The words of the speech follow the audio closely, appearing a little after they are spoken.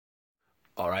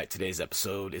Alright, today's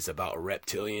episode is about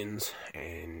reptilians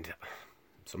and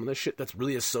some of the shit that's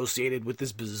really associated with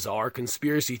this bizarre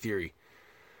conspiracy theory.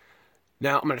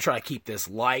 Now, I'm going to try to keep this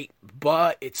light,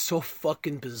 but it's so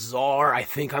fucking bizarre, I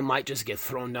think I might just get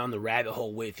thrown down the rabbit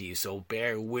hole with you, so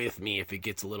bear with me if it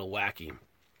gets a little wacky.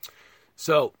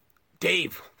 So,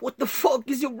 Dave, what the fuck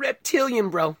is a reptilian,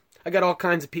 bro? I got all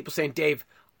kinds of people saying, Dave,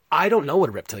 I don't know what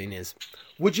a reptilian is.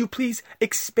 Would you please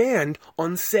expand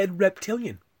on said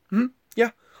reptilian?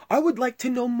 Yeah, I would like to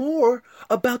know more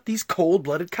about these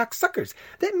cold-blooded cocksuckers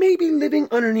that may be living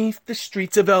underneath the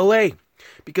streets of L.A.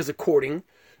 Because according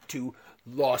to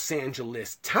Los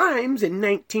Angeles Times in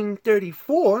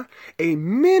 1934, a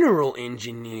mineral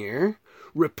engineer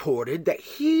reported that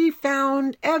he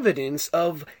found evidence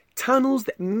of tunnels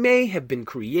that may have been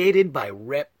created by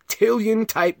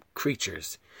reptilian-type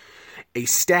creatures. A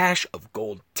stash of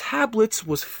gold tablets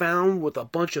was found with a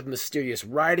bunch of mysterious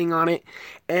writing on it,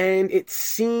 and it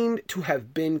seemed to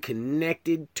have been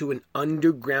connected to an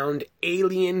underground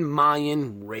alien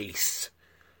Mayan race.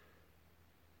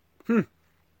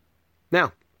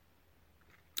 Now,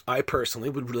 I personally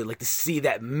would really like to see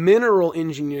that mineral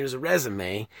engineer's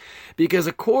resume, because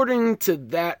according to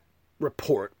that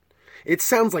report, it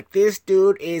sounds like this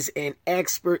dude is an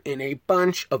expert in a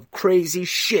bunch of crazy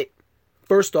shit.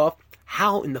 First off,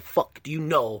 how in the fuck do you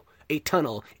know a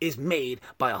tunnel is made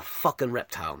by a fucking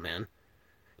reptile, man?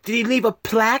 Did he leave a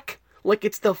plaque like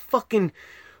it's the fucking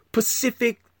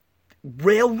Pacific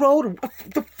Railroad or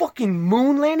the fucking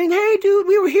moon landing? Hey, dude,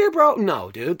 we were here, bro.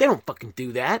 No, dude, they don't fucking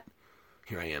do that.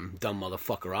 Here I am, dumb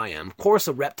motherfucker I am. Of course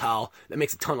a reptile that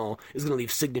makes a tunnel is going to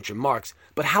leave signature marks,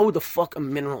 but how would the fuck a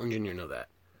mineral engineer know that?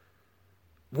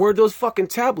 Where'd those fucking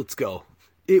tablets go?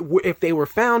 If they were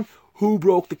found, who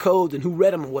broke the codes and who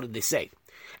read them and what did they say?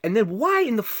 And then why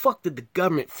in the fuck did the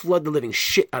government flood the living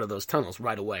shit out of those tunnels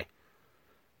right away?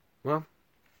 Well,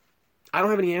 I don't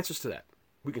have any answers to that.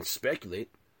 We can speculate.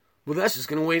 Well, that's just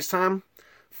going to waste time.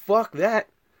 Fuck that.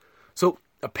 So,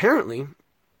 apparently,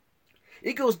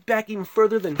 it goes back even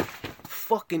further than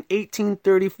fucking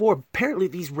 1834. Apparently,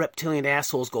 these reptilian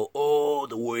assholes go all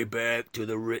the way back to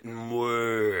the written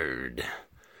word.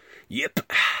 Yep.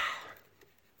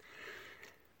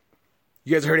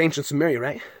 You guys heard Ancient Sumeria,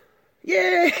 right?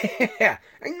 Yeah,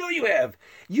 I know you have.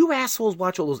 You assholes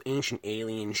watch all those ancient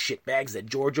alien shitbags, that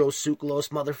Giorgio Tsoukalos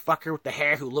motherfucker with the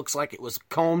hair who looks like it was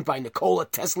combed by Nikola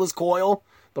Tesla's coil?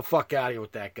 The fuck out of here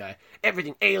with that guy.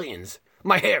 Everything aliens.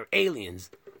 My hair, aliens.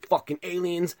 Fucking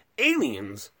aliens,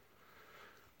 aliens.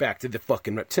 Back to the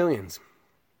fucking reptilians.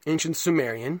 Ancient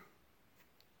Sumerian.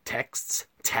 Texts,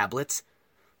 tablets,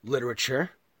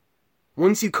 literature.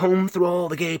 Once you comb through all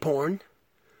the gay porn,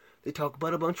 they talk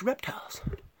about a bunch of reptiles.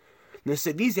 And they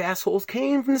said these assholes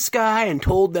came from the sky and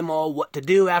told them all what to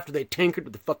do after they tinkered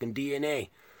with the fucking DNA.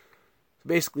 So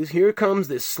basically, here comes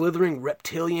this slithering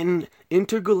reptilian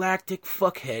intergalactic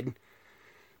fuckhead,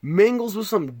 mingles with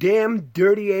some damn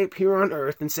dirty ape here on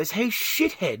Earth and says, hey,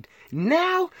 shithead,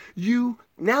 now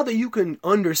that you can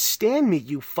understand me,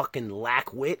 you fucking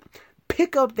lackwit,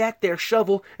 pick up that there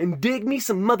shovel and dig me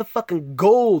some motherfucking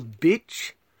gold,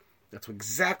 bitch. That's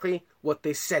exactly what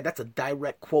they said. That's a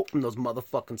direct quote from those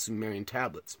motherfucking Sumerian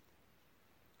tablets.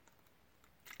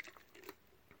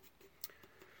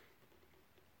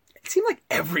 It seemed like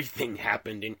everything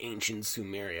happened in ancient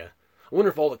Sumeria. I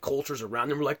wonder if all the cultures around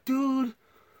them were like, dude,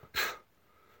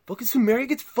 fucking Sumeria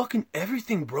gets fucking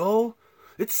everything, bro.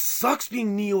 It sucks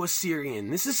being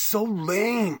Neo-Assyrian. This is so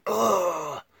lame.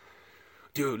 Ugh.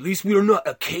 Dude, at least we are not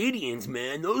Akkadians,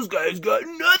 man. Those guys got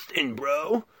nothing,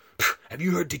 bro.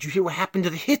 Did you hear what happened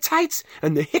to the Hittites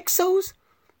and the Hyksos?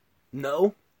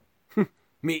 No.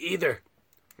 Me either.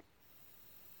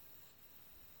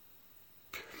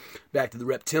 Back to the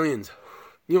reptilians.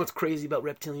 You know what's crazy about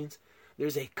reptilians?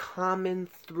 There's a common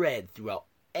thread throughout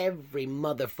every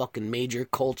motherfucking major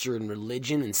culture and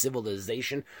religion and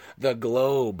civilization. The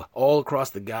globe. All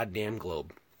across the goddamn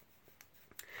globe.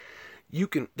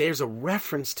 There's a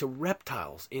reference to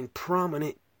reptiles in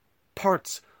prominent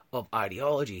parts of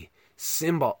ideology,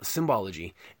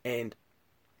 symbology, and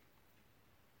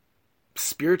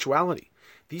spirituality.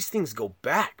 These things go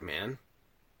back, man.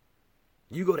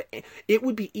 It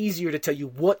would be easier to tell you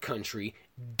what country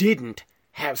didn't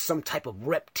have some type of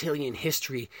reptilian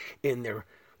history in their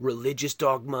religious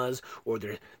dogmas, or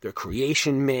their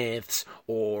creation myths,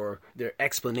 or their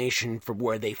explanation for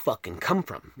where they fucking come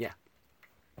from. Yeah.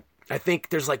 I think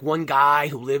there's like one guy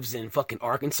who lives in fucking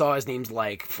Arkansas. His name's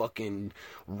like fucking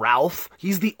Ralph.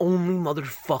 He's the only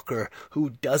motherfucker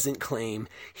who doesn't claim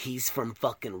he's from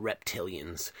fucking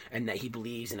reptilians and that he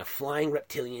believes in a flying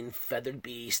reptilian feathered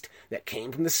beast that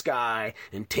came from the sky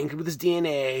and tinkered with his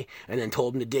DNA and then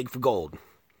told him to dig for gold.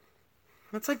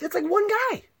 That's like one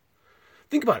guy.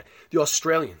 Think about it. The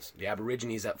Australians, the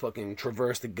Aborigines that fucking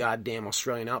traverse the goddamn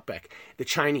Australian outback, the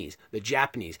Chinese, the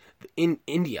Japanese, in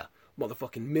India,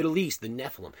 motherfucking Middle East, the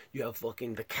Nephilim. You have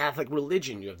fucking the Catholic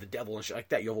religion. You have the devil and shit like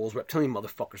that. You have all those reptilian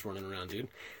motherfuckers running around, dude.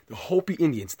 The Hopi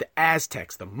Indians, the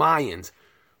Aztecs, the Mayans.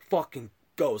 Fucking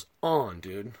goes on,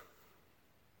 dude.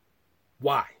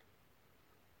 Why?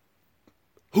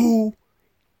 Who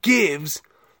gives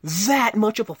that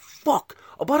much of a fuck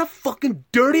about a fucking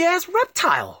dirty-ass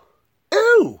reptile?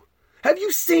 Ew! Have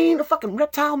you seen a fucking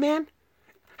reptile, man?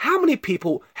 How many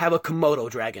people have a Komodo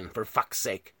dragon, for fuck's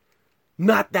sake?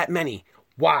 Not that many.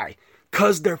 Why?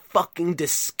 'Cause they're fucking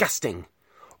disgusting.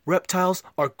 Reptiles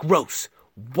are gross.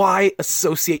 Why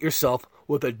associate yourself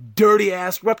with a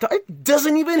dirty-ass reptile? It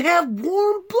doesn't even have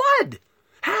warm blood.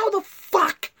 How the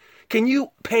fuck can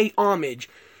you pay homage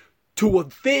to a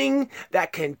thing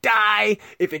that can die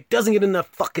if it doesn't get enough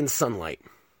fucking sunlight?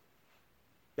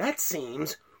 That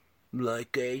seems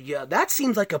like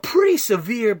a pretty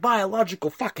severe biological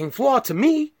fucking flaw to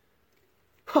me.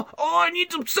 Oh, I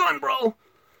need some sun, bro.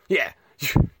 Yeah.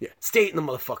 Stay in the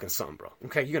motherfucking sun, bro.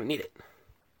 Okay, you're gonna need it.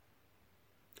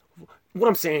 What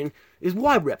I'm saying is,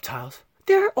 why reptiles?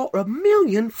 There are a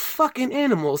million fucking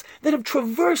animals that have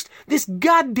traversed this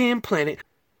goddamn planet.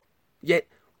 Yet,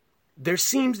 there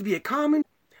seems to be a common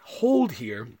hold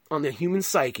here on the human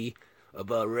psyche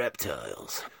about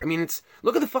reptiles. I mean,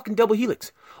 look at the fucking double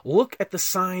helix. Look at the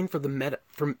sign for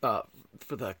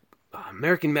the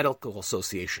American Medical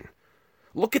Association.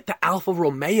 Look at the Alfa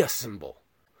Romeo symbol.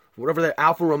 Whatever that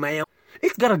Alfa Romeo.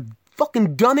 It's got a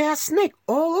fucking dumbass snake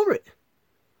all over it.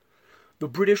 The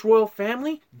British royal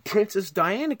family, Princess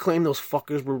Diana, claimed those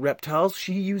fuckers were reptiles.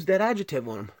 She used that adjective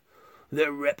on them.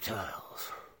 They're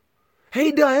reptiles.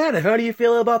 Hey Diana, how do you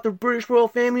feel about the British royal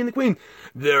family and the Queen?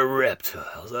 They're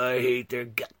reptiles. I hate their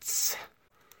guts.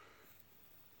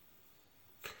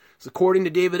 So according to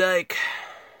David Icke,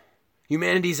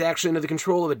 humanity is actually under the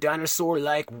control of a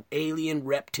dinosaur-like alien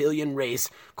reptilian race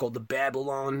called the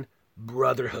Babylon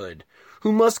Brotherhood,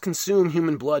 who must consume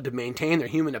human blood to maintain their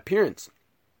human appearance.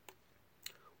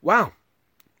 Wow,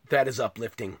 that is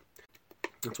uplifting.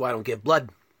 That's why I don't give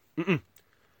blood.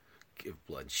 Give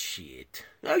blood shit.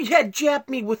 Oh yeah, jab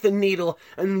me with a needle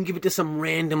and then give it to some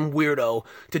random weirdo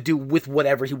to do with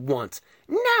whatever he wants.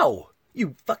 No!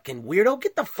 You fucking weirdo,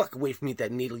 get the fuck away from me with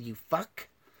that needle, you fuck.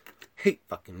 Hate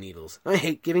fucking needles. I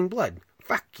hate giving blood.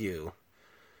 Fuck you.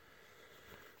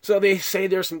 So they say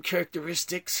there's some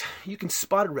characteristics. You can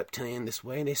spot a reptilian this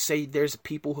way. They say there's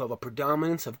people who have a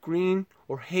predominance of green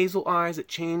or hazel eyes that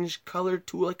change color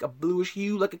to like a bluish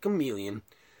hue like a chameleon.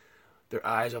 Their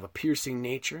eyes have a piercing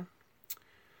nature.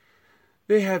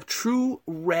 They have true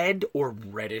red or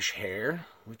reddish hair,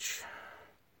 which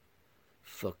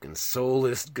fucking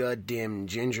soulless goddamn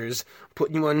gingers.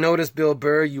 Putting you on notice, Bill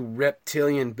Burr, you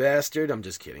reptilian bastard. I'm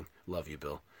just kidding. Love you,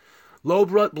 Bill. Low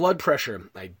blood pressure.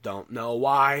 I don't know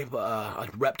why a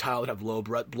reptile would have low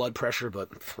blood pressure, but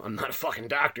I'm not a fucking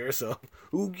doctor, so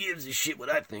who gives a shit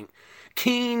what I think?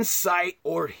 Keen sight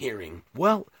or hearing.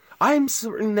 Well, I'm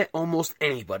certain that almost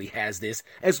anybody has this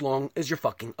as long as you're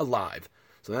fucking alive.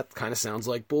 So that kind of sounds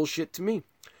like bullshit to me.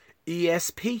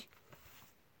 ESP.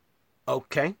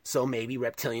 Okay, so maybe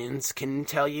reptilians can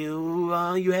tell you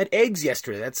you had eggs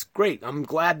yesterday. That's great. I'm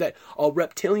glad that a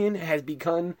reptilian has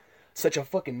become such a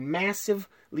fucking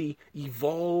massively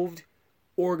evolved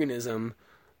organism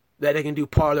that they can do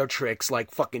parlor tricks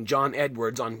like fucking John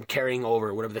Edwards on Carrying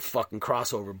Over, whatever the fucking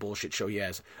crossover bullshit show he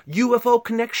has. UFO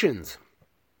connections.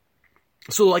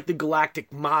 So like the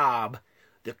galactic mob,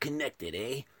 they're connected,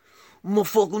 eh? I'm a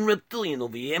fucking reptilian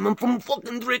over here. I'm from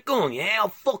fucking Draconia. I'll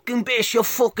fucking bash your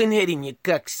fucking head in, you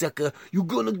cocksucker. You're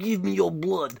gonna give me your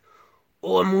blood,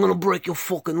 or I'm gonna break your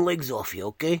fucking legs off you,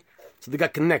 okay? So they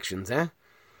got connections, huh?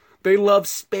 They love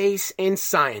space and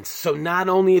science. So not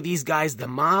only are these guys the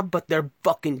mob, but they're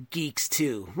fucking geeks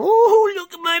too. Oh,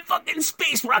 look at my fucking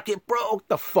space rocket, bro. Get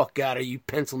the fuck out of you,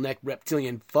 pencil neck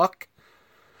reptilian fuck.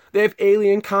 They have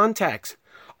alien contacts.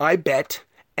 I bet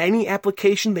any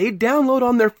application they download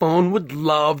on their phone would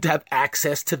love to have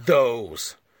access to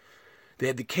those. They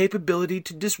have the capability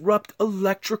to disrupt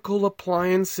electrical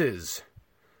appliances.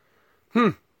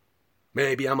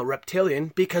 Maybe I'm a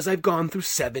reptilian because I've gone through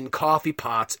 7 coffee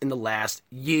pots in the last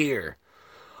year.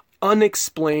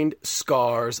 Unexplained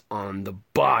scars on the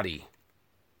body.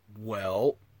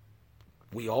 Well,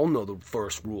 we all know the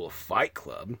first rule of Fight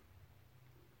Club.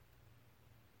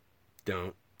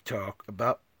 Don't talk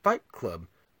about Fight Club.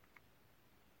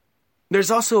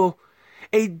 There's also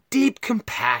a deep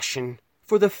compassion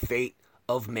for the fate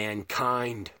of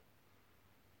mankind,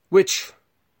 which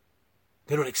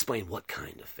they don't explain what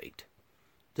kind of fate.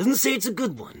 Doesn't say it's a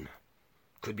good one.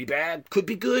 Could be bad, could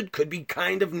be good, could be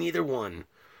kind of neither one.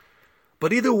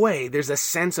 But either way, there's a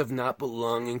sense of not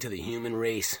belonging to the human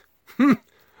race.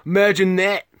 Imagine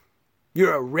that.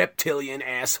 You're a reptilian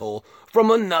asshole from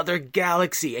another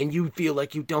galaxy and you feel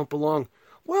like you don't belong.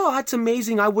 Well, that's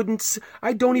amazing. I would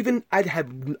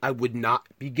not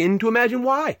begin to imagine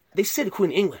why. They said the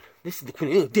Queen of England.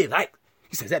 Did like.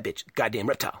 He says that bitch, goddamn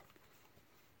reptile.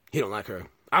 He don't like her.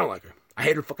 I don't like her. I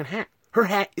hate her fucking hat. Her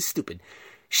hat is stupid.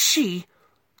 She,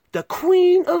 the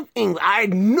Queen of England. I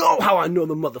know how I know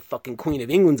the motherfucking Queen of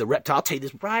England's a reptile. I'll tell you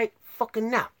this right fucking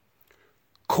now.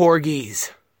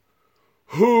 Corgis.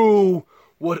 Who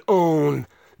would own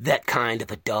that kind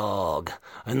of a dog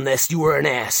unless you were an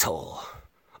asshole?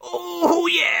 Oh,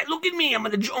 yeah, look at me. I'm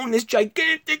going to own this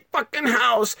gigantic fucking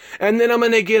house, and then I'm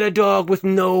going to get a dog with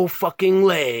no fucking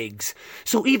legs.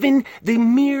 So even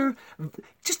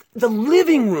just the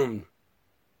living room,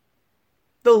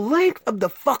 the length of the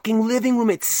fucking living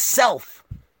room itself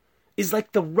is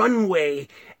like the runway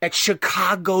at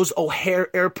Chicago's O'Hare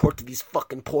Airport to these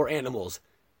fucking poor animals.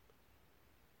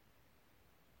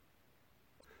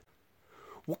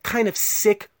 What kind of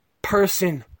sick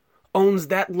person owns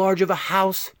that large of a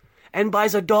house and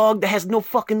buys a dog that has no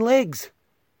fucking legs?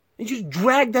 And you just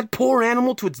drag that poor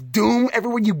animal to its doom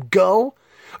everywhere you go?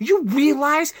 You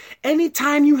realize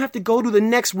anytime you have to go to the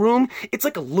next room, it's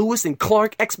like a Lewis and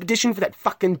Clark expedition for that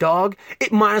fucking dog?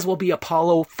 It might as well be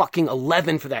Apollo fucking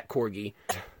 11 for that corgi.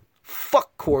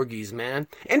 Fuck corgis, man.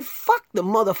 And fuck the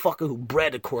motherfucker who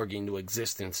bred a corgi into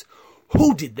existence.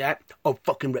 Who did that? A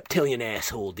fucking reptilian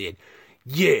asshole did.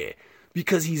 Yeah,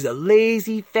 because he's a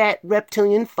lazy, fat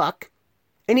reptilian fuck,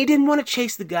 and he didn't want to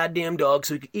chase the goddamn dog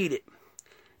so he could eat it.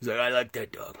 He's like, I like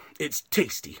that dog. It's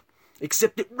tasty,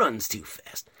 except it runs too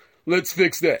fast. Let's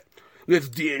fix that. Let's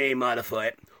DNA modify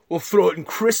it. We'll throw it in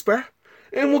CRISPR,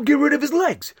 and we'll get rid of his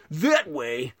legs. That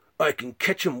way, I can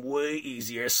catch him way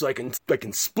easier, so I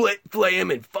can split, flay him,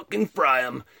 and fucking fry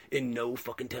him in no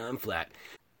fucking time flat.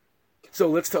 So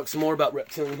let's talk some more about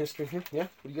reptilian history here. Yeah?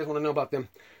 What do you guys want to know about them?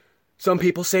 Some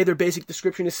people say their basic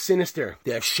description is sinister.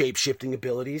 They have shape-shifting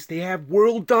abilities. They have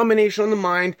world domination on the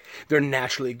mind. They're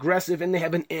naturally aggressive, and they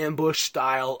have an ambush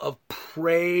style of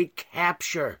prey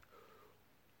capture.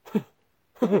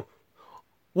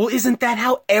 Well, isn't that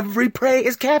how every prey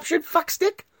is captured,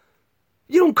 fuckstick?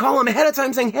 You don't call them ahead of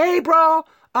time saying, hey, bro,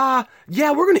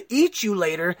 yeah, we're gonna eat you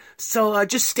later, so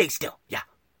just stay still. Yeah,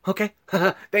 okay?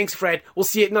 Thanks, Fred. We'll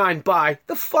see you at 9. Bye.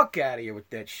 The fuck out of here with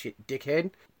that shit,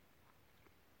 dickhead.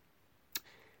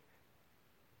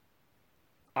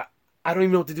 I don't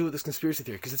even know what to do with this conspiracy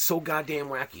theory because it's so goddamn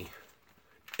wacky.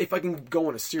 If I can go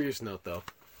on a serious note, though,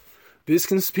 this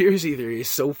conspiracy theory is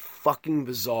so fucking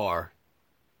bizarre.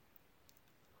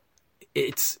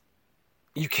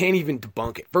 You can't even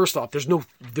debunk it. First off, there's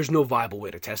no viable way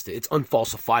to test it. It's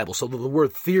unfalsifiable, so the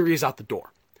word theory is out the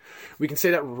door. We can say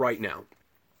that right now.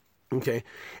 Okay?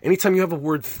 Anytime you have a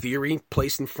word theory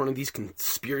placed in front of these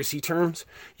conspiracy terms,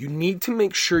 you need to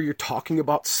make sure you're talking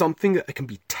about something that can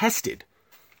be tested.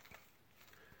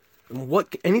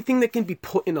 Anything that can be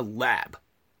put in a lab,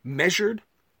 measured,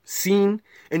 seen,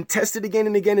 and tested again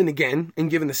and again and again, and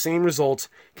given the same results,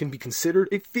 can be considered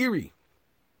a theory.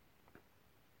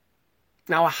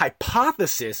 Now, a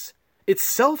hypothesis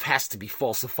itself has to be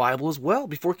falsifiable as well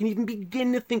before it can even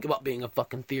begin to think about being a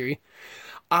fucking theory.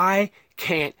 I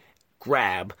can't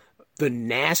grab the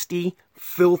nasty,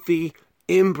 filthy,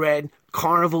 inbred,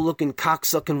 carnival-looking,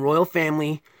 cocksucking royal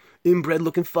family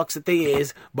inbred-looking fucks that they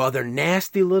is, by their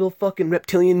nasty little fucking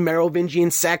reptilian, Merovingian,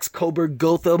 Saxe-Coburg,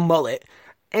 Gotha mullet,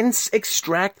 and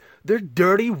extract their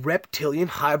dirty reptilian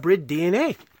hybrid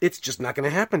DNA. It's just not going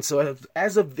to happen. So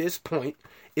as of this point,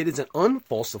 it is an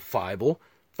unfalsifiable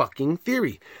fucking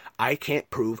theory. I can't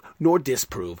prove nor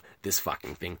disprove this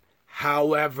fucking thing.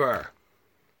 However,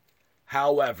 I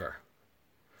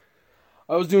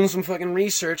was doing some fucking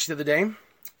research the other day,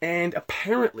 and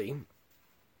apparently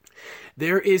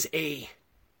there's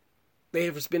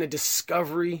been a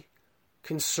discovery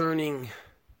concerning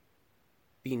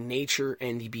the nature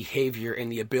and the behavior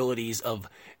and the abilities of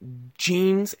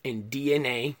genes and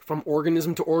DNA from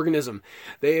organism to organism.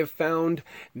 They have found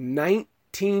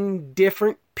 19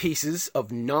 different pieces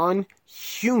of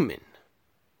non-human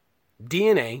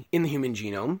DNA in the human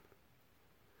genome.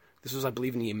 This was, I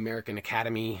believe, in the American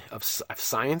Academy of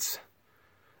Science.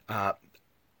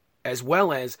 as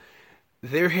well as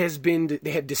they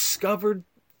have discovered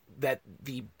that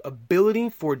the ability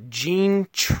for gene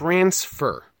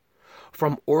transfer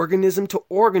from organism to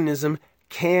organism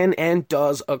can and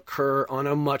does occur on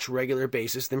a much regular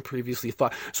basis than previously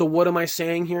thought. So what am I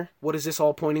saying here? What is this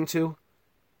all pointing to?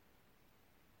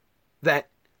 That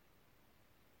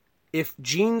if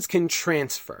genes can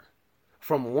transfer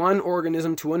from one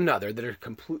organism to another that are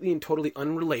completely and totally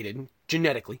unrelated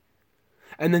genetically,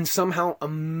 and then somehow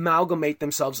amalgamate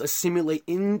themselves, assimilate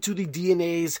into the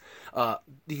DNA's, the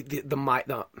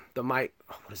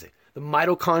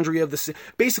mitochondria of the,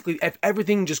 basically, if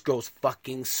everything just goes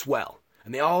fucking swell,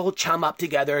 and they all chum up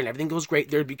together, and everything goes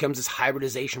great, there becomes this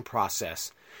hybridization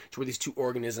process, to where these two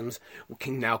organisms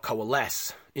can now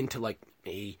coalesce into like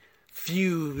a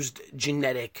fused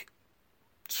genetic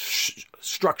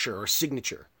structure or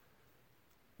signature.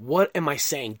 What am I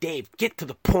saying? Dave, get to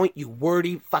the point, you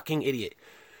wordy fucking idiot.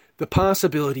 The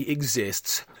possibility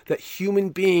exists that human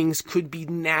beings could be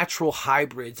natural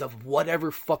hybrids of whatever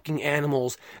fucking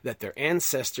animals that their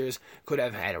ancestors could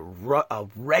have had a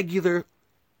regular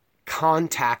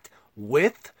contact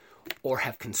with or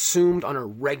have consumed on a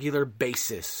regular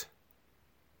basis.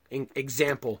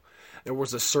 Example, there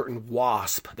was a certain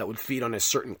wasp that would feed on a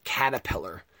certain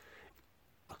caterpillar.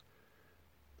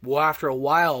 Well, after a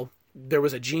while, there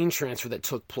was a gene transfer that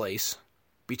took place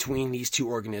between these two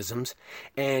organisms,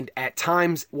 and at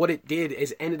times what it did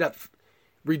is ended up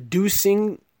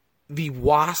reducing the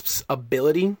wasp's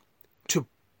ability to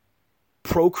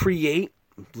procreate,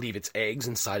 leave its eggs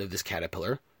inside of this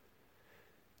caterpillar.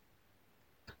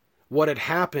 What had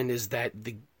happened is that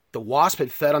the wasp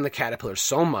had fed on the caterpillar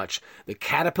so much, the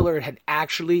caterpillar had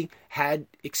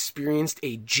experienced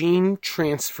a gene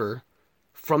transfer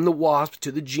from the wasp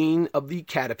to the gene of the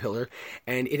caterpillar,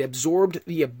 and it absorbed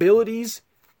the abilities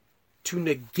to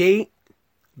negate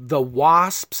the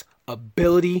wasp's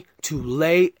ability to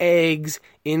lay eggs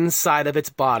inside of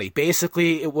its body.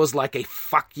 Basically, it was like a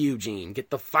fuck you gene. Get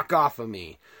the fuck off of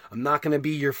me. I'm not going to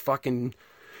be your fucking...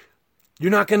 You're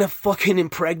not going to fucking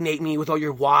impregnate me with all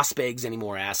your wasp eggs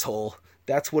anymore, asshole.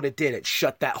 That's what it did. It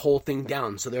shut that whole thing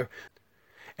down.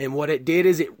 And what it did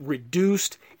is it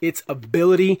reduced its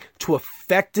ability to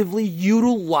effectively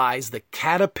utilize the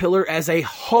caterpillar as a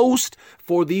host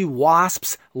for the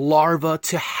wasp's larva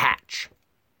to hatch.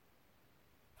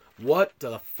 What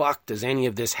the fuck does any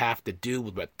of this have to do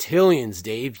with reptilians,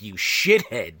 Dave, you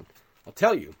shithead? I'll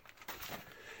tell you.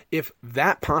 If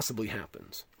that possibly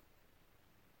happens,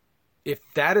 if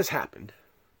that has happened,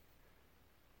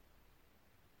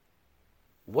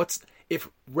 if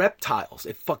reptiles,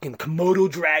 if fucking Komodo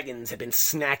dragons have been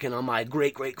snacking on my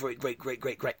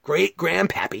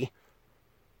great-great-great-great-great-great-great-grandpappy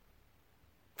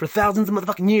for thousands of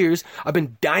motherfucking years, I've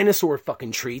been dinosaur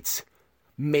fucking treats,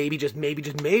 maybe, just maybe,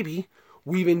 there's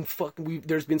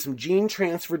been some gene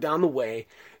transfer down the way,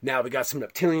 now we got some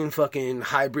reptilian fucking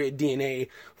hybrid DNA,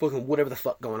 fucking whatever the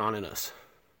fuck going on in us.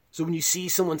 So when you see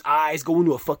someone's eyes go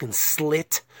into a fucking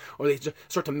slit, or they just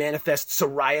start to manifest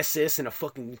psoriasis in a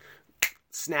fucking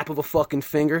snap of a fucking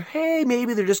finger, hey,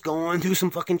 maybe they're just going through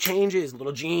some fucking changes. A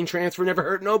little gene transfer never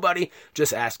hurt nobody.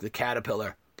 Just ask the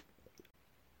caterpillar.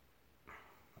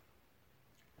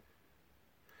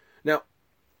 Now,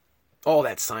 all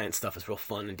that science stuff is real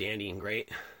fun and dandy and great.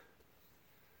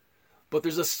 But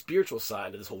there's a spiritual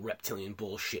side to this whole reptilian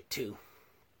bullshit, too.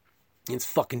 It's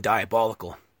fucking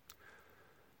diabolical.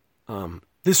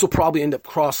 This will probably end up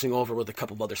crossing over with a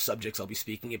couple of other subjects I'll be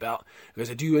speaking about,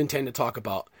 because I do intend to talk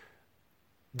about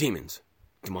demons,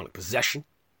 demonic possession,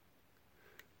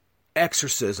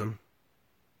 exorcism,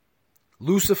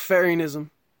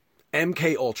 Luciferianism,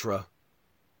 MK Ultra,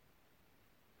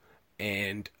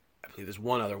 and I believe there's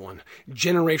one other one,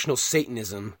 generational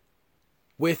Satanism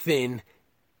within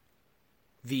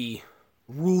the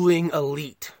ruling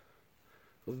elite.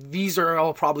 These are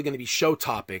all probably going to be show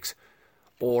topics,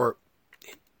 or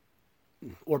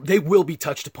they will be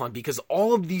touched upon, because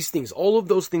all of these things, all of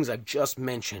those things I've just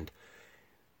mentioned,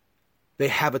 they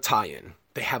have a tie-in.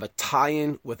 They have a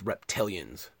tie-in with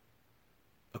reptilians,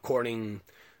 according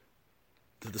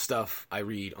to the stuff I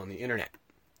read on the internet.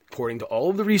 According to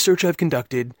all of the research I've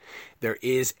conducted, there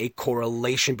is a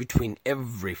correlation between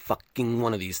every fucking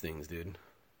one of these things, dude.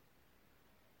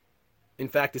 In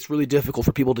fact, it's really difficult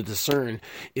for people to discern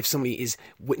if somebody is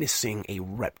witnessing a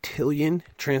reptilian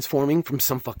transforming from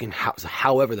some fucking house,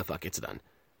 however the fuck it's done,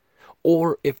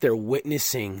 or if they're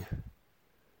witnessing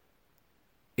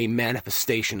a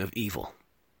manifestation of evil.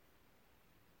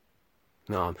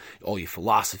 Now, all you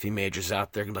philosophy majors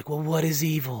out there can be like, well, what is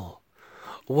evil?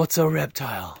 What's a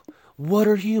reptile? What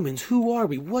are humans? Who are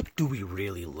we? What do we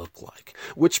really look like?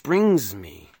 Which brings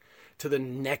me to the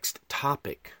next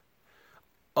topic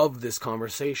of this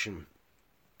conversation.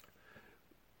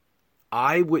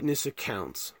 Eyewitness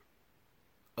accounts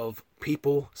of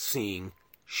people seeing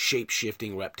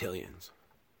shape-shifting reptilians.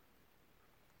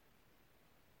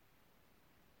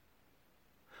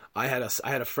 I had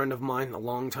a friend of mine a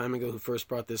long time ago who first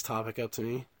brought this topic up to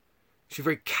me. She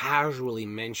very casually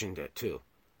mentioned it too.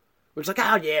 Which like,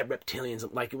 oh yeah,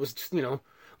 reptilians, like it was just,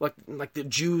 like the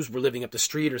Jews were living up the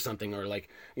street or something, or like,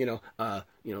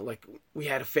 like we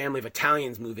had a family of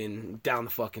Italians move in down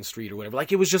the fucking street or whatever.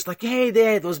 Like it was just like, hey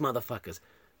there, those motherfuckers.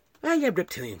 Oh yeah,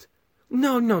 reptilians.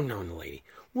 No, lady.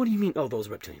 What do you mean, oh, those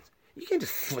reptilians? You can't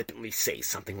just flippantly say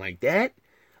something like that.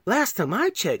 Last time I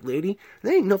checked, lady,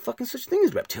 there ain't no fucking such thing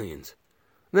as reptilians.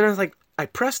 And then I was like, I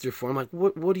pressed her for him, like,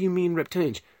 what do you mean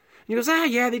reptilians? And he goes,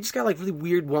 yeah, they just got like really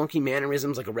weird, wonky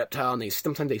mannerisms like a reptile, and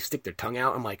sometimes they stick their tongue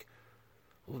out. I'm like,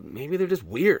 well, maybe they're just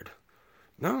weird.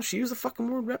 No, she used the fucking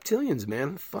word reptilians,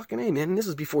 man. Fucking A, man. This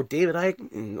is before David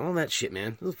Icke and all that shit,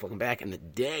 man. This is fucking back in the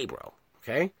day, bro.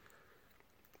 Okay?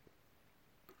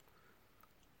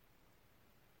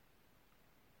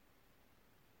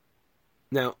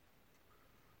 Now,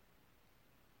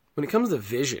 when it comes to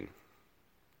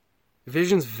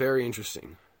vision's very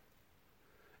interesting.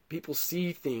 People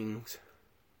see things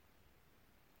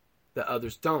that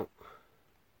others don't.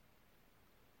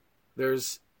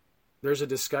 There's a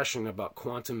discussion about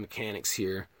quantum mechanics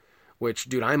here, which,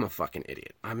 dude, I'm a fucking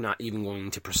idiot. I'm not even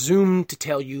going to presume to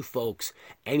tell you folks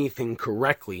anything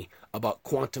correctly about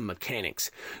quantum mechanics.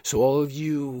 So all of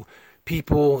you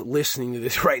people listening to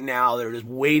this right now, they're just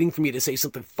waiting for me to say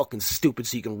something fucking stupid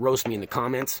so you can roast me in the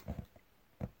comments.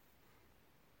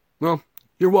 Well,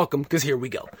 you're welcome, because here we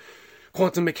go.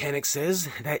 Quantum mechanics says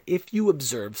that if you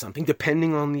observe something,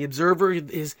 depending on the observer,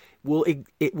 it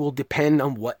will depend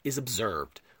on what is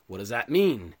observed. What does that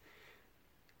mean?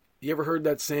 You ever heard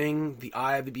that saying, the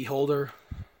eye of the beholder?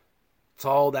 It's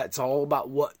all about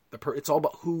it's all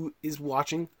about who is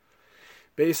watching.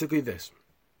 Basically this.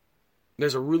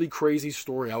 There's a really crazy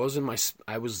story. I was in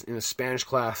a Spanish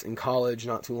class in college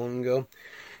not too long ago,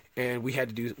 and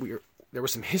there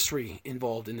was some history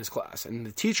involved in this class, and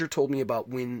the teacher told me about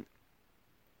when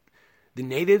the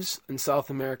natives in South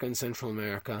America and Central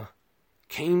America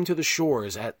came to the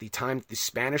shores at the time that the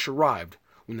Spanish arrived.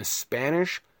 When the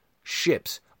Spanish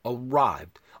ships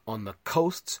arrived on the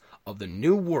coasts of the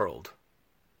New World,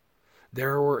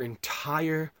 there were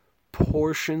entire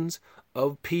portions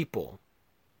of people,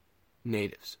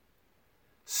 natives,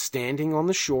 standing on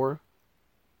the shore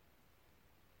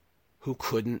who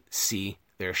couldn't see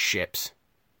their ships,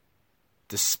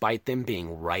 despite them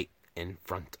being right in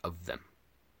front of them.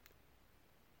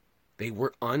 They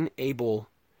were unable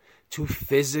to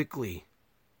physically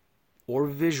or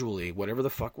visually, whatever the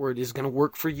fuck word is going to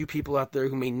work for you people out there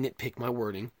who may nitpick my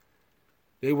wording,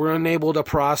 they were unable to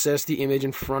process the image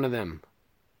in front of them.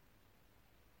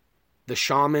 The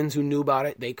shamans who knew about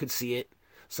it, they could see it.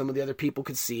 Some of the other people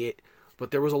could see it,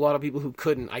 but there was a lot of people who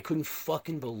couldn't. I couldn't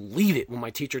fucking believe it when my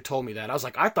teacher told me that. I was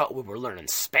like, I thought we were learning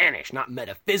Spanish, not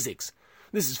metaphysics.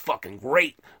 This is fucking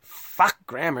great. Fuck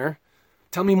grammar.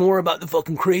 Tell me more about the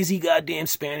fucking crazy goddamn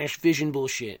Spanish vision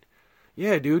bullshit.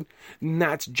 Yeah, dude. And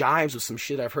that jives with some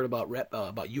shit I've heard about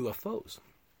UFOs.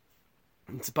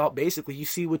 It's about basically you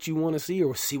see what you want to see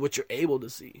or see what you're able to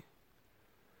see.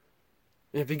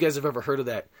 And if you guys have ever heard of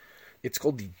that, it's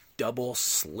called the double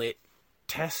slit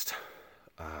test.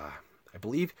 I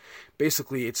believe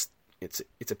basically it's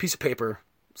a piece of paper,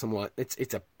 somewhat.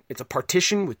 It's a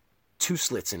partition with two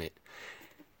slits in it.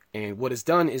 And what is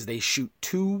done is they shoot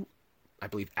two, I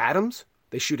believe, atoms.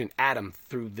 They shoot an atom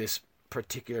through this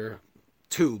particular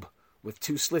tube with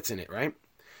two slits in it, right?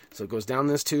 So it goes down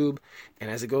this tube,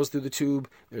 and as it goes through the tube,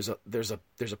 there's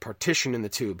a partition in the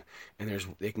tube, and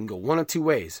they can go one of two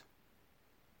ways.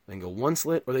 They can go one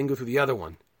slit, or they can go through the other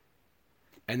one.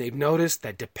 And they've noticed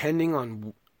that depending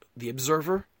on the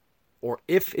observer, or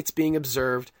if it's being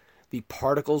observed, the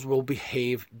particles will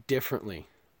behave differently.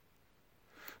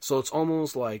 So it's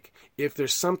almost like if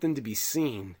there's something to be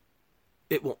seen,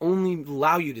 it will only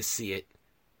allow you to see it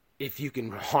if you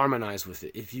can harmonize with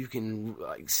it, if you can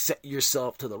set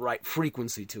yourself to the right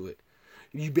frequency to it.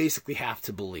 You basically have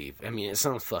to believe. I mean, it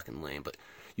sounds fucking lame, but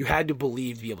you had to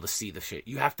believe to be able to see the shit.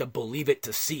 You have to believe it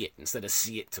to see it instead of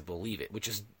see it to believe it, which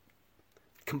is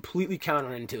completely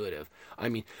counterintuitive. I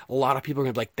mean, a lot of people are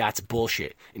going to be like, that's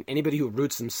bullshit. And anybody who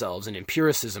roots themselves in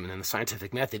empiricism and in the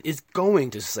scientific method is going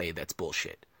to say that's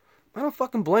bullshit. I don't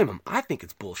fucking blame them. I think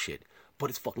it's bullshit, but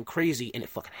it's fucking crazy and it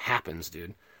fucking happens,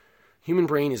 dude. Human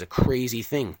brain is a crazy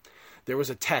thing. There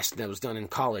was a test that was done in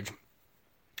college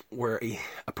where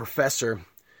a professor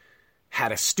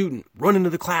had a student run into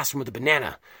the classroom with a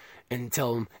banana and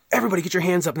tell him, everybody get your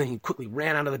hands up, and then he quickly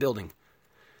ran out of the building.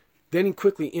 Then he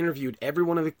quickly interviewed every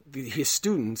one of his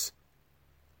students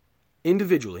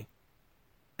individually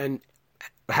and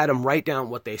had them write down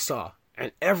what they saw.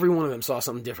 And every one of them saw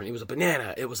something different. It was a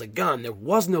banana. It was a gun. There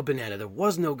was no banana. There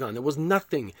was no gun. There was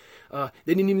nothing. They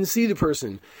didn't even see the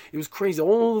person. It was crazy.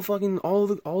 All of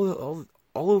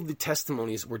the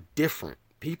testimonies were different.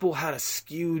 People had a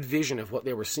skewed vision of what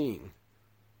they were seeing.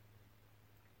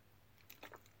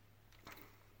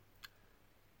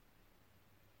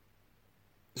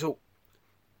 So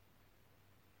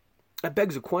that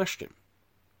begs a question.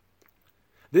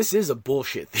 This is a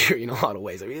bullshit theory in a lot of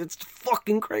ways. I mean, it's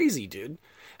fucking crazy, dude.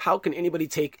 How can anybody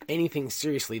take anything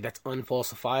seriously that's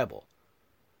unfalsifiable?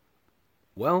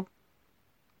 Well,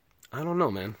 I don't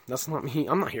know, man. That's not me.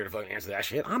 I'm not here to fucking answer that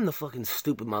shit. I'm the fucking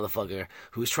stupid motherfucker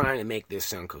who's trying to make this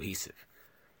sound cohesive.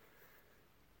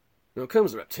 When it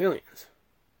comes to reptilians,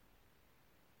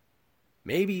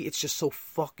 maybe it's just so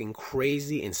fucking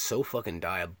crazy and so fucking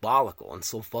diabolical and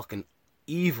so fucking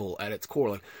evil at its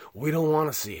core. Like, we don't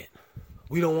want to see it.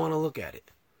 We don't want to look at it.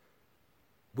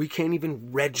 We can't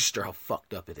even register how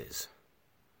fucked up it is.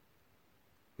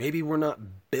 Maybe we're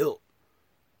not built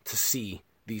to see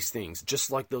these things,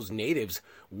 just like those natives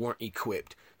weren't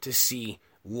equipped to see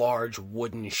large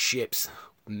wooden ships,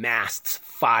 masts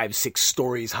 5-6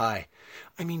 stories high.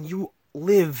 I mean, you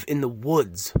live in the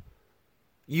woods.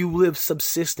 You live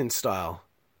subsistence style.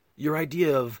 Your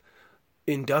idea of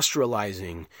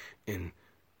industrializing and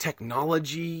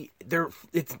technology,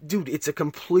 it's a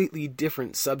completely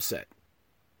different subset.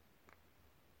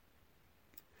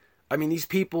 I mean, these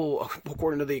people,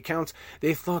 according to the accounts,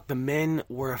 they thought the men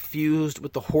were fused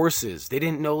with the horses. They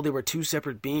didn't know they were two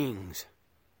separate beings.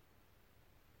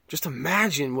 Just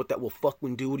imagine what that will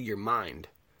fucking do to your mind.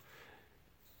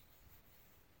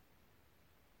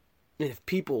 And if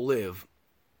people live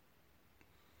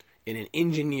in an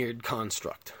engineered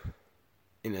construct,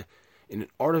 in an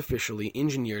artificially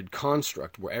engineered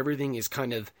construct where everything is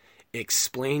kind of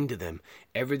explained to them,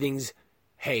 everything's,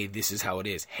 hey, this is how it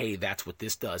is. Hey, that's what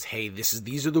this does. Hey,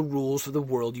 these are the rules for the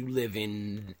world you live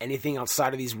in. Anything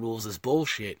outside of these rules is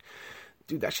bullshit.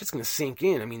 Dude, that shit's gonna sink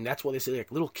in. I mean, that's why they say,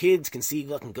 like, little kids can see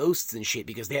fucking ghosts and shit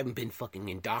because they haven't been fucking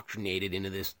indoctrinated into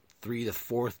this 3 to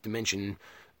 4th dimension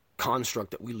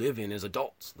construct that we live in as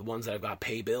adults. The ones that have got to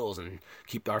pay bills and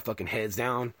keep our fucking heads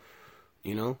down,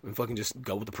 you know, and fucking just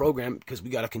go with the program because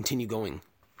we got to continue going.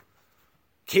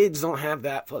 Kids don't have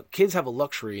that. Kids have a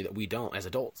luxury that we don't as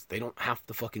adults. They don't have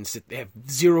to fucking sit. They have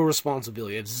zero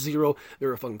responsibility. They have zero.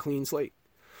 They're a fucking clean slate.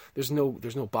 There's no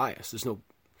bias. There's no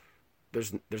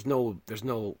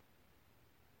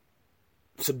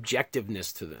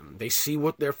subjectiveness to them. They see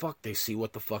what they're fucked. They see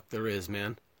what the fuck there is,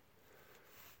 man.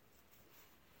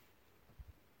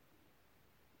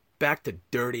 Back to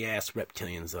dirty ass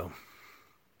reptilians, though.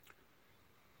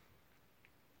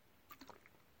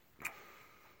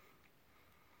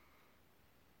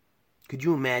 Could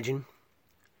you imagine?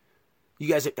 You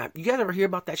guys ever hear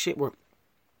about that shit where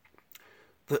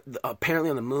the apparently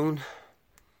on the moon?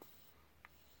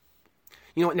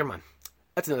 You know what? Never mind.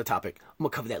 That's another topic. I'm gonna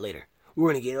cover that later. We're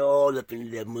gonna get all up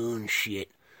into that moon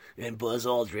shit and Buzz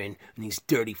Aldrin and these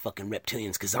dirty fucking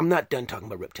reptilians, because I'm not done talking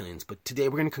about reptilians. But today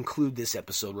we're gonna conclude this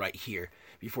episode right here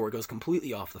before it goes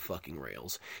completely off the fucking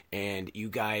rails and you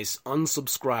guys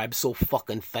unsubscribe so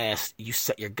fucking fast you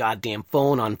set your goddamn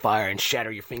phone on fire and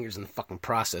shatter your fingers in the fucking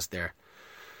process there.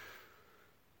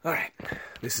 Alright,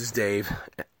 this is Dave,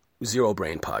 Zero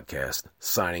Brain Podcast,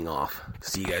 signing off.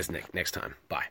 See you guys next time. Bye.